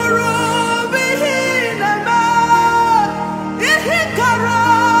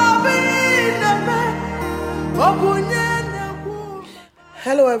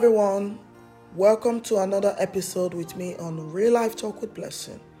Hello everyone, welcome to another episode with me on Real Life Talk with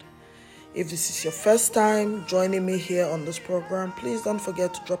Blessing. If this is your first time joining me here on this program, please don't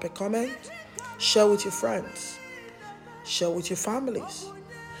forget to drop a comment, share with your friends, share with your families.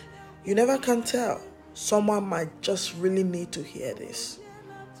 You never can tell, someone might just really need to hear this.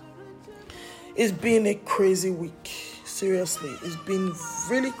 It's been a crazy week, seriously. It's been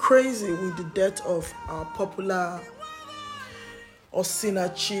really crazy with the death of our popular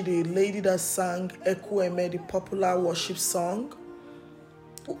Osinachi, the lady that sang Ekwueme, the popular worship song.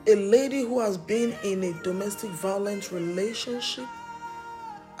 A lady who has been in a domestic violence relationship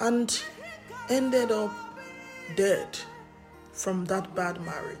and ended up dead from that bad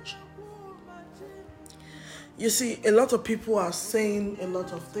marriage. You see, a lot of people are saying a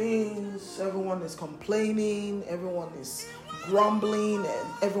lot of things. Everyone is complaining, everyone is grumbling, and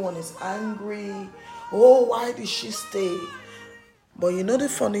everyone is angry. Oh, why did she stay? But you know the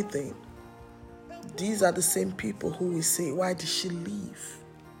funny thing? These are the same people who will say, why did she leave?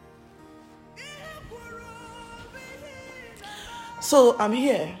 So I'm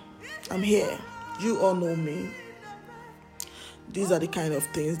here. You all know me. These are the kind of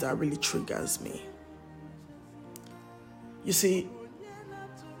things that really triggers me. You see,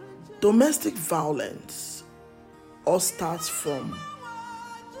 domestic violence all starts from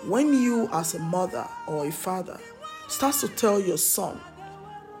when you as a mother or a father starts to tell your son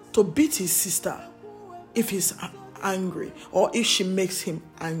to beat his sister if he's angry or if she makes him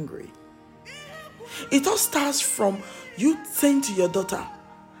angry. It all starts from you saying to your daughter,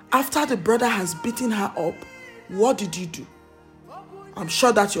 after the brother has beaten her up, what did you do? I'm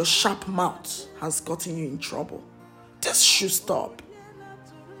sure that your sharp mouth has gotten you in trouble. This should stop.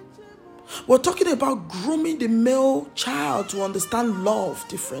 We're talking about grooming the male child to understand love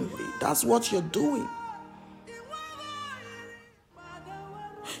differently. That's what you're doing.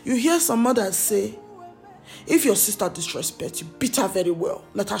 You hear some mothers say, if your sister disrespects you, beat her very well.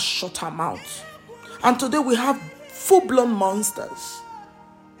 Let her shut her mouth. And today we have full-blown monsters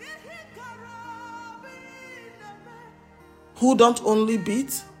who don't only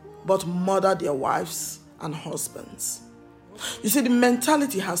beat, but murder their wives and husbands. You see, the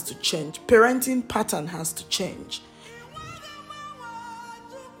mentality has to change. Parenting pattern has to change.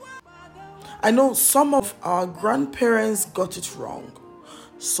 I know some of our grandparents got it wrong.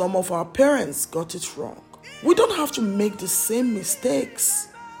 Some of our parents got it wrong. We don't have to make the same mistakes.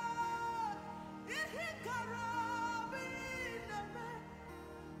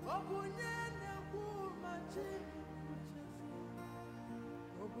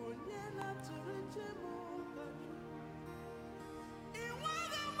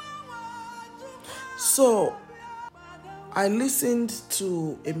 So, I listened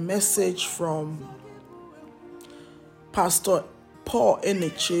to a message from Pastor Paul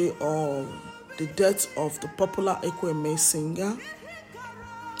Eneche on the death of the popular Ekwueme singer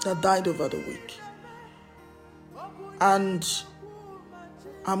that died over the week. And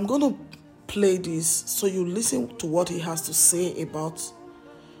I'm going to play this so you listen to what he has to say about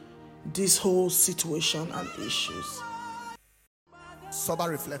this whole situation and issues. Sober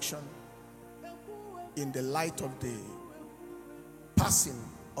reflection in the light of the passing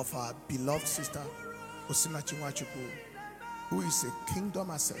of our beloved sister Osinachi Nwachukwu, who is a kingdom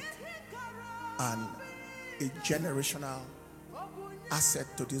asset and a generational asset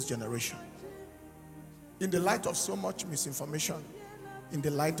to this generation. In the light of so much misinformation, in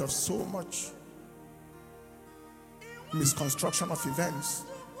the light of so much misconstruction of events,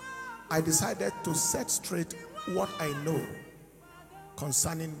 I decided to set straight what I know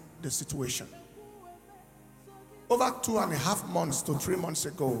concerning the situation. Over 2.5 months to 3 months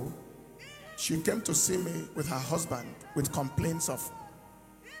ago, she came to see me with her husband with complaints of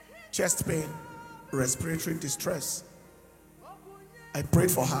chest pain, respiratory distress. I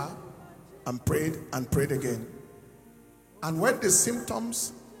prayed for her and prayed again. And when the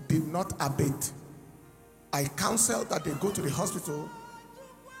symptoms did not abate, I counseled that they go to the hospital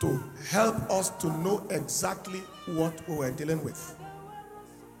to help us to know exactly what we were dealing with.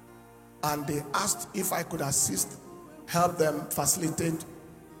 And they asked if I could assist, help them facilitate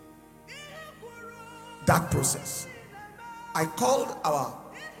that process. I called our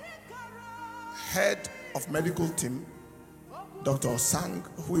head of medical team, Dr. Sang,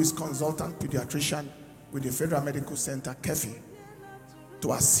 who is consultant pediatrician with the Federal Medical Center, KEFI,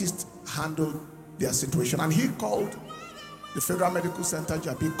 to assist handle their situation. And he called the Federal Medical Center,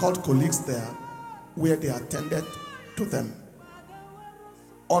 Jabi, called colleagues there where they attended to them.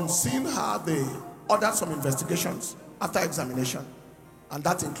 On seeing her, they ordered some investigations after examination, and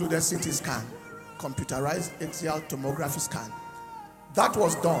that included CT scan, computerized axial tomography scan. That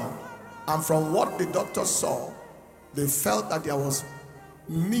was done, and from what the doctors saw, they felt that there was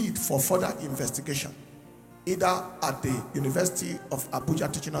need for further investigation, either at the University of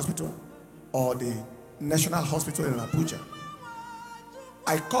Abuja Teaching Hospital or the National Hospital in Abuja.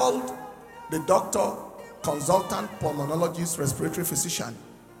 I called the doctor, consultant pulmonologist, respiratory physician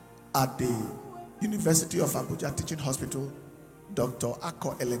at the University of Abuja Teaching Hospital, Dr.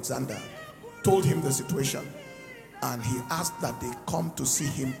 Ako Alexander, told him the situation, and he asked that they come to see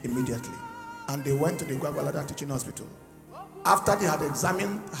him immediately. And they went to the Gwagwalada Teaching Hospital. After they had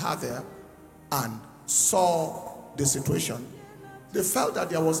examined her there and saw the situation, they felt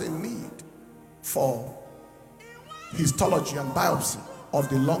that there was a need for histology and biopsy of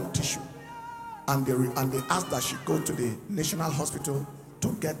the lung tissue. And they asked that she go to the National Hospital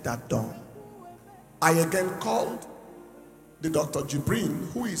to get that done. I again called the Dr.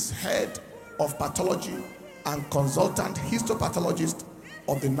 Jibrin, who is head of pathology and consultant histopathologist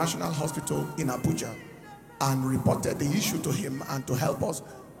of the National Hospital in Abuja, and reported the issue to him and to help us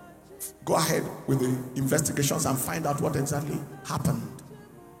go ahead with the investigations and find out what exactly happened.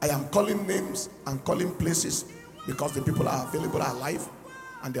 I am calling names and calling places because the people are available, are alive,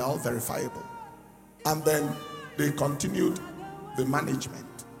 and they're all verifiable. And then they continued the management.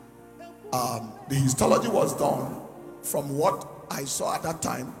 The histology was done. From what I saw at that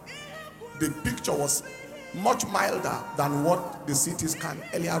time, the picture was much milder than what the CT scan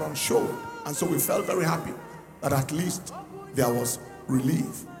earlier on showed. And so we felt very happy that at least there was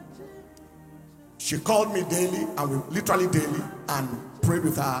relief. She called me daily, and we literally daily, and prayed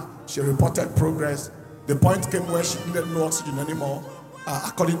with her. She reported progress. The point came where she needed no oxygen anymore,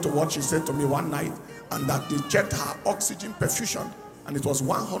 according to what she said to me one night, and that they checked her oxygen perfusion, and it was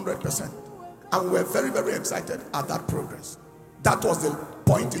 100%. And we were very, very excited at that progress. That was the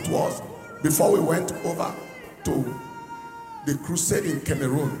point it was before we went over to the crusade in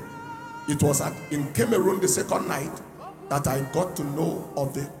Cameroon. It was in Cameroon the second night that I got to know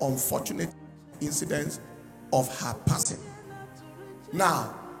of the unfortunate incidents of her passing.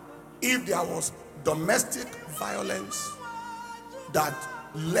 Now, if there was domestic violence that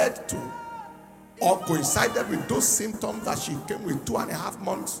led to or coincided with those symptoms that she came with 2.5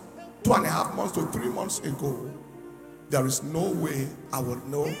 months to 3 months ago, there is no way I would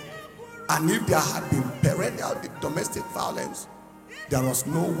know. And if there had been perennial domestic violence, there was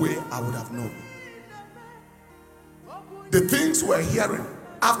no way I would have known. The things we're hearing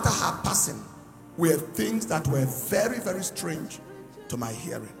after her passing were things that were very, very strange to my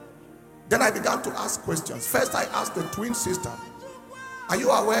hearing. Then I began to ask questions. First, I asked the twin sister, are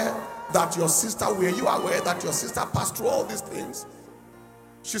you aware that your sister, were you aware that your sister passed through all these things?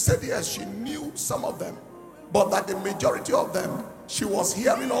 She said yes, she knew some of them, but that the majority of them she was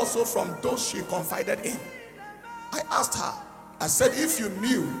hearing also from those she confided in. I asked her, I said, if you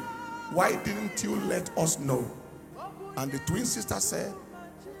knew, why didn't you let us know? And the twin sister said,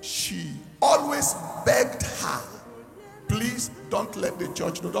 she always begged her, please don't let the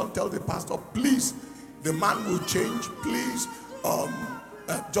church know, don't tell the pastor, please, the man will change, please,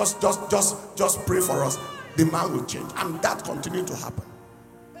 just pray for us, the man will change. And that continued to happen.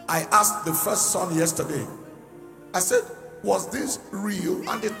 I asked the first son yesterday, I said, was this real?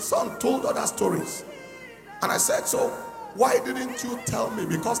 And the son told other stories. And I said, so why didn't you tell me?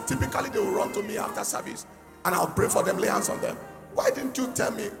 Because typically they will run to me after service and I'll pray for them, lay hands on them. Why didn't you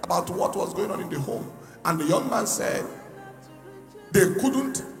tell me about what was going on in the home? And the young man said, they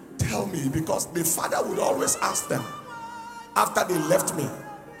couldn't tell me because the father would always ask them after they left me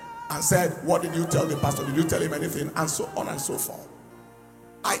and said, what did you tell the pastor? Did you tell him anything? And so on and so forth.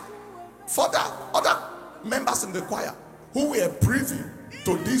 Other members in the choir who were privy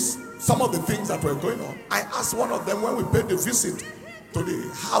to this, some of the things that were going on, I asked one of them when we paid the visit to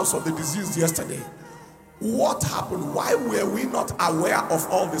the house of the deceased yesterday, what happened? Why were we not aware of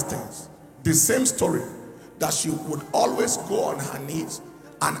all these things? The same story, that she would always go on her knees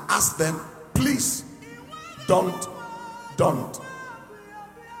and ask them, please, don't,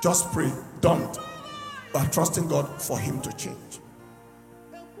 just pray, don't. But trusting God for him to change.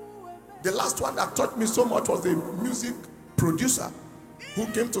 The last one that taught me so much was the music producer who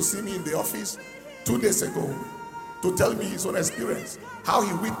came to see me in the office 2 days ago to tell me his own experience, how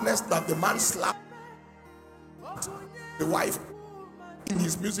he witnessed that the man slapped the wife in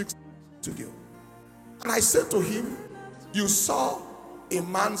his music studio. And I said to him, you saw a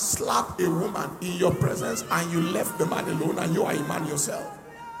man slap a woman in your presence and you left the man alone and you are a man yourself.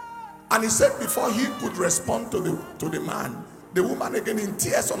 And he said before he could respond to the man, the woman again in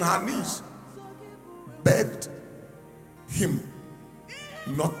tears on her knees begged him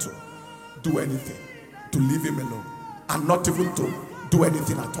not to do anything, to leave him alone, and not even to do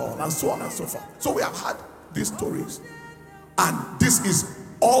anything at all, and so on and so forth. So we have had these stories, and this is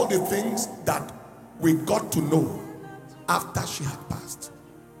all the things that we got to know after she had passed.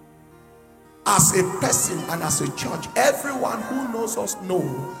 As a person and as a church, everyone who knows us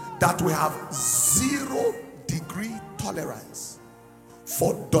know that we have 0-degree tolerance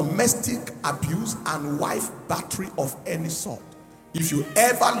for domestic abuse and wife battery of any sort. If you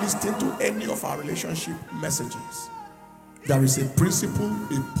ever listen to any of our relationship messages, there is a principle,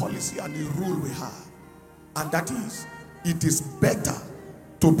 a policy, and a rule we have. And that is, it is better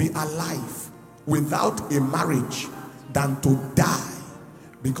to be alive without a marriage than to die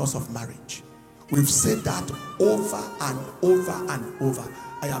because of marriage. We've said that over and over and over.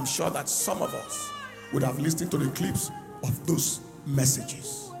 I am sure that some of us would have listened to the clips of those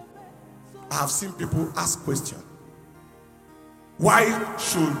messages. I have seen people ask questions. Why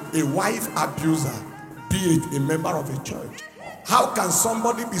should a wife abuser be a member of a church? How can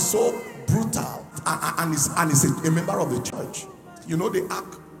somebody be so brutal and is a member of the church? You know the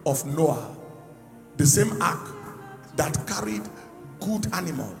ark of Noah, the same ark that carried good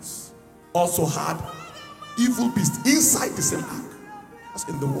animals, also had evil beasts inside the same ark. As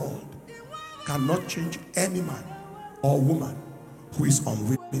in the world, cannot change any man or woman who is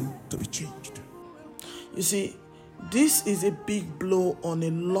unwilling to be changed. You see, this is a big blow on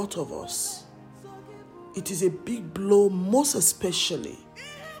a lot of us. It is a big blow, most especially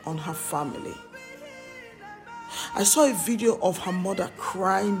on her family. I saw a video of her mother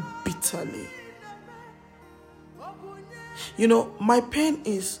crying bitterly. You know, my pain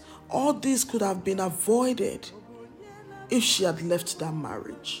is all this could have been avoided if she had left that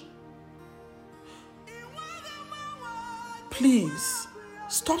marriage. Please,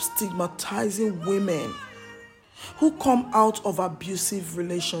 stop stigmatizing women who come out of abusive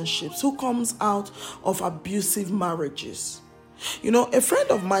relationships, who comes out of abusive marriages. You know, a friend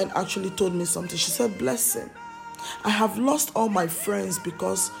of mine actually told me something. She said, "Blessing, I have lost all my friends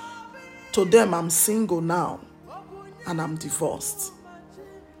because to them I'm single now and I'm divorced.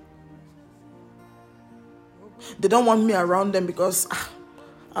 They don't want me around them because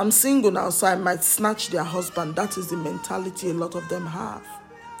I'm single now, so I might snatch their husband." That is the mentality a lot of them have.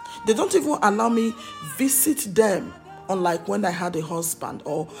 They don't even allow me visit them, unlike when I had a husband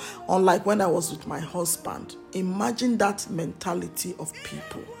or unlike when I was with my husband. Imagine that mentality of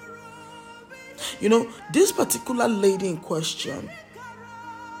people. You know, this particular lady in question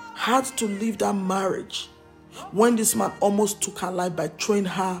had to leave that marriage when this man almost took her life by throwing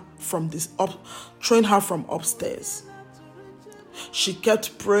her from upstairs. She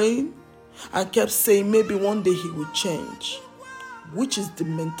kept praying and kept saying maybe one day he would change, which is the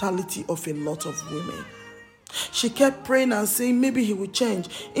mentality of a lot of women. She kept praying and saying maybe he would change.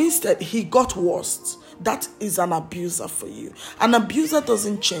 Instead, he got worse. That is an abuser for you. An abuser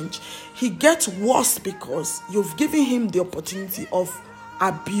doesn't change. He gets worse because you've given him the opportunity of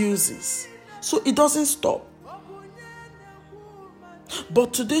abuses. So it doesn't stop.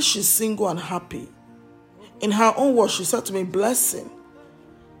 But today she's single and happy. In her own words, she said to me, "Blessing,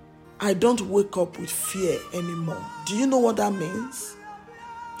 I don't wake up with fear anymore." Do you know what that means?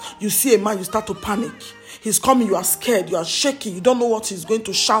 You see a man, you start to panic. He's coming, you are scared, you are shaking, you don't know what he's going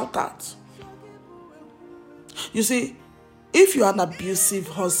to shout at. You see, if you are an abusive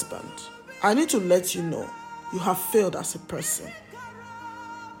husband, I need to let you know you have failed as a person.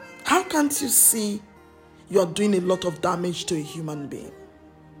 How can't you see you are doing a lot of damage to a human being?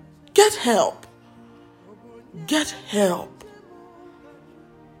 Get help. Get help.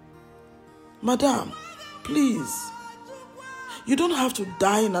 Madam, please. You don't have to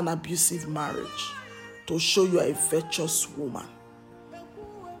die in an abusive marriage to show you are a virtuous woman.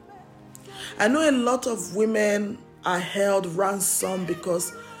 I know a lot of women are held ransom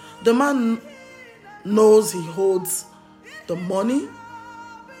because the man knows he holds the money.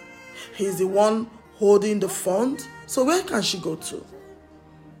 He's the one holding the fund. So where can she go to?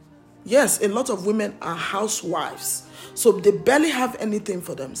 Yes, a lot of women are housewives, so they barely have anything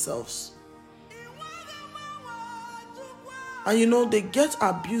for themselves. And you know, they get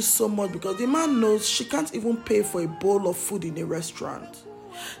abused so much because the man knows she can't even pay for a bowl of food in a restaurant.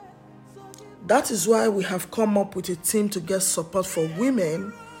 That is why we have come up with a team to get support for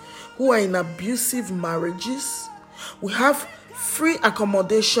women who are in abusive marriages. We have free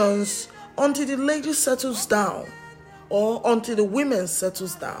accommodations until the lady settles down or until the women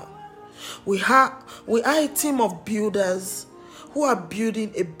settles down. We are a team of builders who are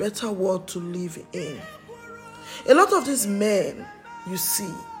building a better world to live in. A lot of these men, you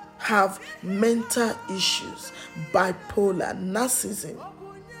see, have mental issues, bipolar, narcissism,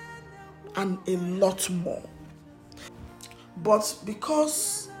 and a lot more. But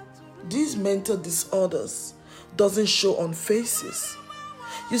because these mental disorders doesn't show on faces,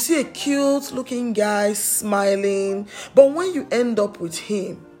 you see a cute looking guy smiling, but when you end up with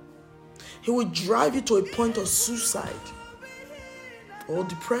him, he will drive you to a point of suicide or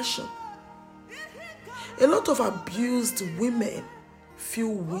depression. A lot of abused women feel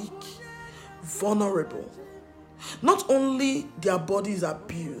weak, vulnerable. Not only their body is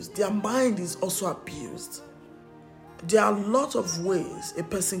abused, their mind is also abused. There are a lot of ways a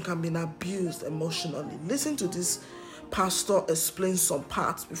person can be abused emotionally. Listen to this pastor explain some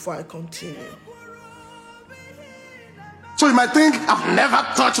parts before I continue. So you might think, I've never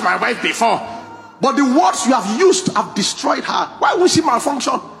touched my wife before, but the words you have used have destroyed her. Why would she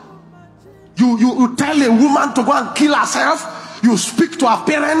malfunction? You tell a woman to go and kill herself. You speak to her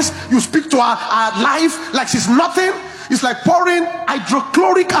parents. You speak to her life like she's nothing. It's like pouring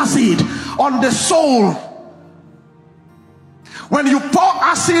hydrochloric acid on the soul. When you pour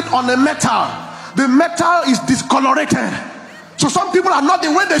acid on a metal, the metal is discolorated. So some people are not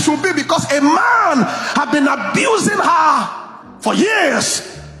the way they should be because a man has been abusing her for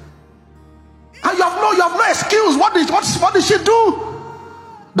years. And you have no excuse. What did she do?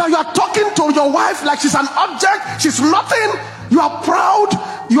 That you are talking to your wife like she's an object, she's nothing. You are proud,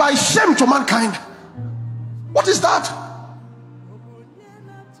 you are ashamed to mankind. What is that?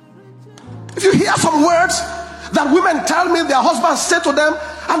 If you hear some words that women tell me their husbands say to them,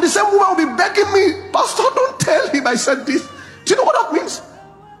 and the same woman will be begging me, Pastor, don't tell him I said this. Do you know what that means?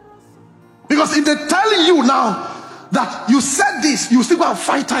 Because if they tell you now that you said this, you still go and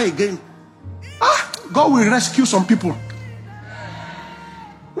fight her again. God will rescue some people.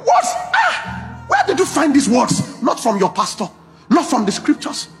 What? Where did you find these words? Not from your pastor, not from the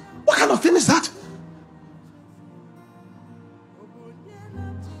scriptures. What kind of thing is that?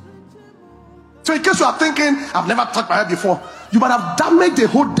 So in case you are thinking, I've never touched my head before, you might have damaged the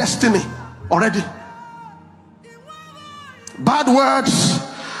whole destiny already. Bad words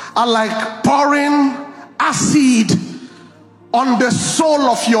are like pouring acid on the soul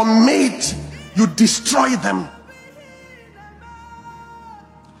of your mate. You destroy them.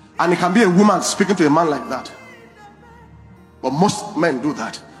 And it can be a woman speaking to a man like that. But most men do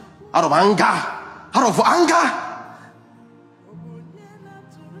that out of anger. Out of anger.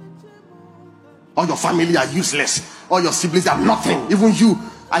 All your family are useless. All your siblings are nothing. Even you,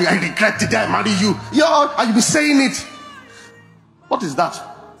 I regret the day I married you. And you be saying it. What is that?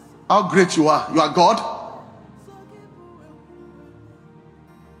 How great you are. You are God.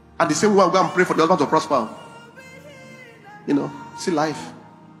 And the same way we go and pray for the husband to prosper. See life.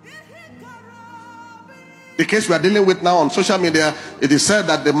 The case we are dealing with now on social media, it is said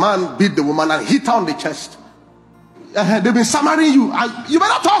that the man beat the woman and hit her on the chest. They've been summarizing you. You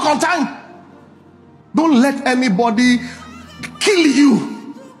better talk on time. Don't let anybody kill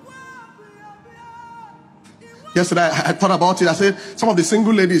you. Yesterday I thought about it. I said, some of the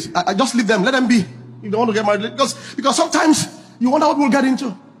single ladies, I just leave them, let them be. You don't want to get married. Because sometimes you wonder what we'll get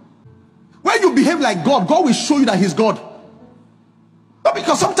into. When you behave like God, God will show you that He's God. But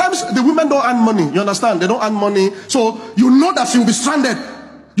because sometimes the women don't earn money. You understand? They don't earn money. So you know that she will be stranded.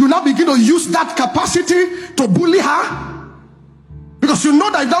 You now begin to use that capacity to bully her. Because you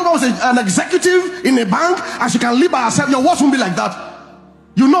know that if that was an executive in a bank and she can live by herself, your words won't be like that.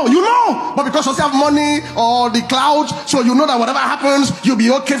 You know. But because she have money or the clout, so you know that whatever happens, you'll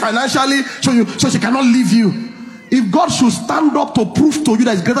be okay financially, so she cannot leave you. If God should stand up to prove to you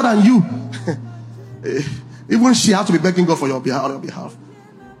that He's greater than you, even she has to be begging God for your behalf, on your behalf.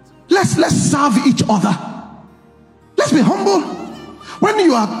 Let's serve each other. Let's be humble. When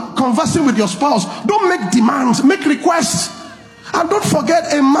you are conversing with your spouse, don't make demands, make requests. And don't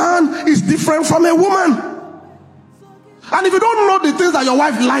forget, a man is different from a woman. And if you don't know the things that your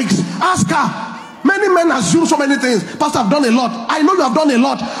wife likes, ask her. Many men assume so many things. Pastor, I've done a lot. I know you have done a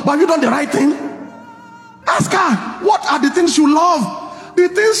lot, but have you done the right thing? Ask her, what are the things you love? The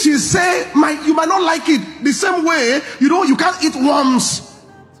things she say, you might not like it. The same way, you can't eat worms,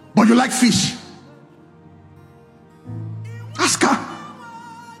 but you like fish. Ask her.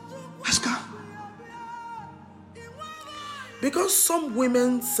 Ask her. Because some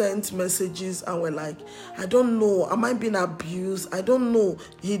women sent messages and were like, I don't know, am I being abused? I don't know.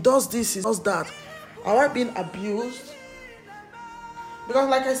 He does this, he does that. Am I being abused? Because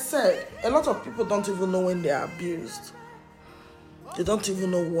like I said, a lot of people don't even know when they are abused. They don't even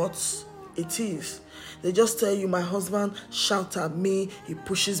know what it is. They just tell you, my husband shouts at me, he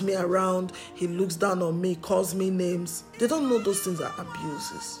pushes me around, he looks down on me, calls me names. They don't know those things are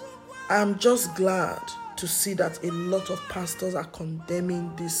abuses. I am just glad to see that a lot of pastors are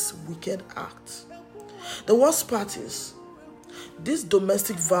condemning this wicked act. The worst part is, this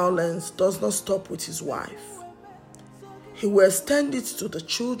domestic violence does not stop with his wife. He will extend it to the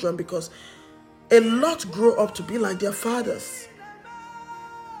children because a lot grow up to be like their fathers.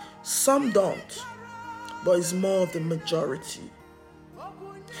 Some don't, but it's more of the majority.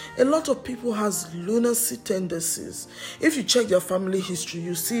 A lot of people has lunacy tendencies. If you check their family history,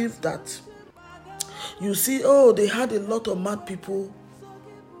 you see, oh, they had a lot of mad people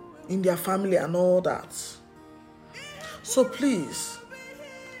in their family and all that. So please,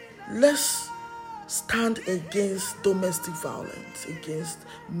 let's stand against domestic violence, against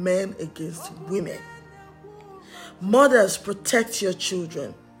men, against women. Mothers, protect your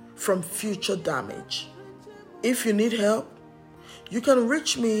children from future damage. If you need help, you can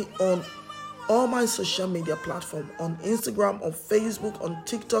reach me on all my social media platforms, on Instagram, on Facebook, on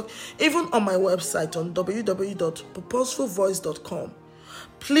TikTok, even on my website on www.purposefulvoice.com.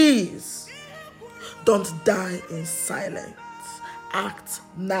 Please, don't die in silence. Act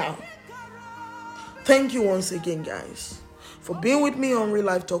now. Thank you once again, guys, for being with me on Real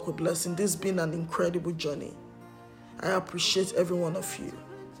Life Talk with Blessing. This has been an incredible journey. I appreciate every one of you.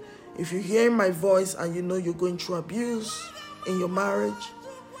 If you're hearing my voice and you know you're going through abuse in your marriage,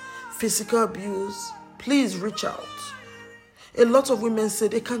 physical abuse, please reach out. A lot of women say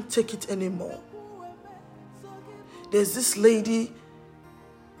they can't take it anymore. There's this lady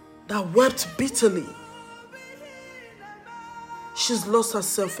that wept bitterly. She's lost her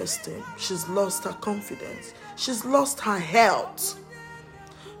self-esteem. She's lost her confidence. She's lost her health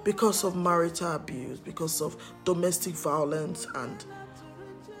because of marital abuse, because of domestic violence and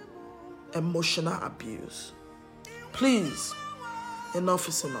emotional abuse. Please, enough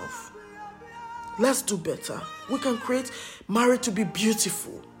is enough. Let's do better. We can create marriage to be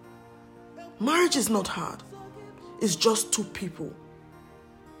beautiful. Marriage is not hard. It's just two people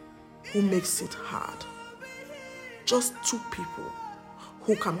who makes it hard. Just two people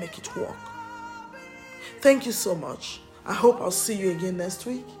who can make it work. Thank you so much. I hope I'll see you again next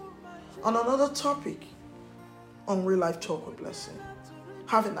week on another topic on Real Life Talk with Blessing.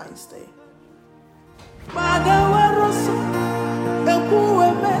 Have a nice day.